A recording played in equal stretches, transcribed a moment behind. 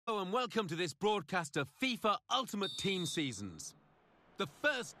and welcome to this broadcast of FIFA Ultimate Team Seasons. The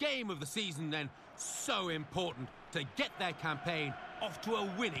first game of the season then, so important to get their campaign off to a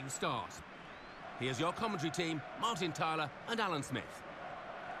winning start. Here's your commentary team, Martin Tyler and Alan Smith.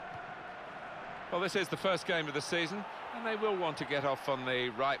 Well, this is the first game of the season, and they will want to get off on the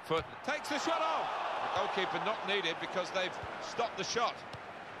right foot. Takes the shot off! The goalkeeper not needed because they've stopped the shot.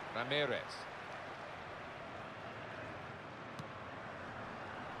 Ramirez.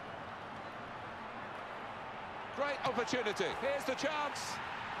 Great opportunity. Here's the chance.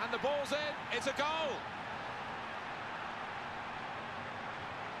 And the ball's in. It's a goal.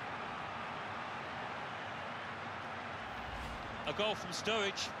 A goal from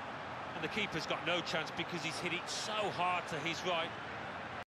Sturridge. And the keeper's got no chance because he's hit it so hard to his right.